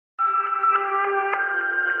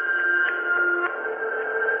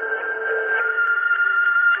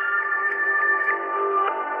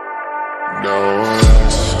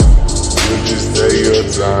just take your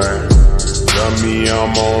time. Tell me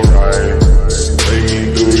I'm alright. Take me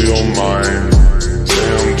through your mind. Say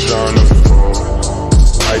I'm tryna fall.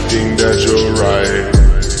 I think that you're right.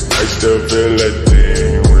 I still feel that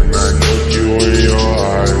thing when I look you in your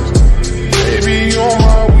eyes. Baby, you're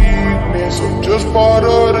my weakness. I'm just part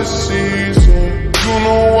of the season. You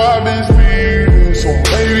know I've been speeding, so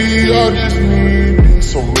maybe I just need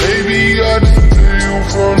this. So maybe I just feel you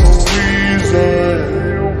for no reason.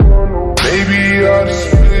 Maybe I just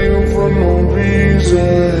feel you for no reason.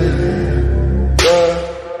 Yeah,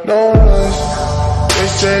 no rush. They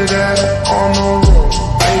say that I'm on the road.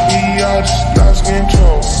 Maybe I just lost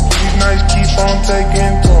control. These nights keep on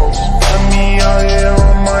taking tolls. Find me out here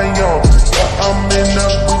on my own, but I'm in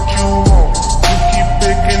up with you on. You keep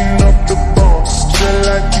picking up the bone. Feel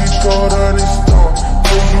like you cold on the stone.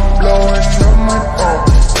 Feel you blowing on my phone.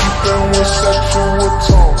 Keeping with sexual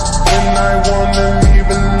tone. When I wanna leave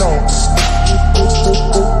alone.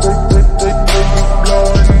 Feel you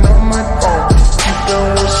blowing on my phone. Keeping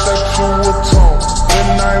with sexual tone. When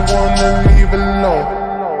I wanna leave alone.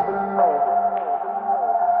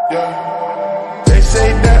 Yeah. They say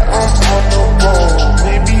that I'm on the road.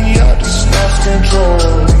 Maybe I just lost control.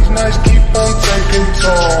 These nights keep on taking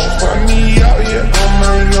toll. Find me out here on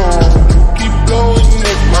my own. You keep blowing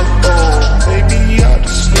up my phone. Maybe I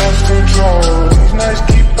just lost control. These nights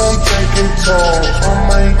keep on taking toll. On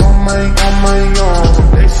my own.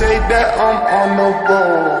 They say that I'm on the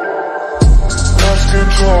road. Lost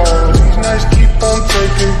control. These nights keep on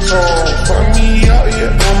taking toll. Find me out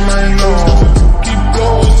here on my own. Keep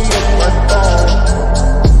blowing up my phone.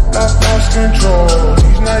 Lost control.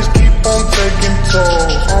 These nights keep on taking toll.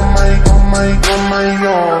 On my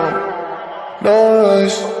own. No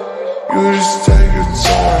rush. You just take your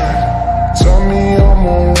time. Tell me I'm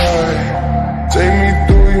alright. Take me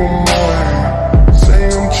through your mind. Say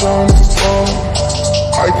I'm tryna fall.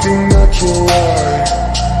 I think that you're right.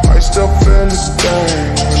 I still feel the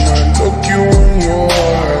same when I look you in your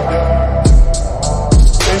eye.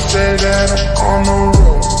 They say that I'm on the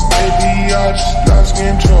road. Maybe I just lost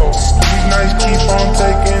control. These nights keep on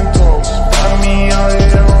taking tolls. Find me out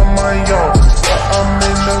here on my own, but I'm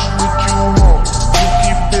in love with you home. You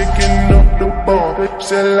keep picking up the bone.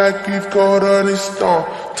 Feel like you've caught on this stone.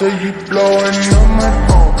 Till you blowing on my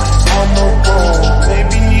phone. On the road.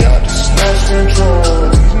 Maybe I just lost control.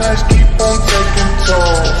 These nights keep on taking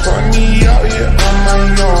tolls. Find me out here on my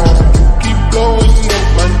own. You keep blowing up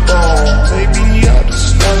my phone. Maybe I just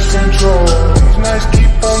lost control. These nights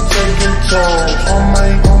keep on taking tolls. On my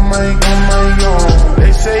own.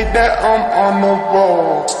 They say that I'm on the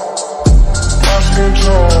road. Lost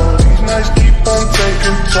control. These nights keep on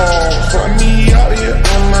taking tolls. Find me out here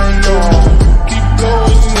on my own.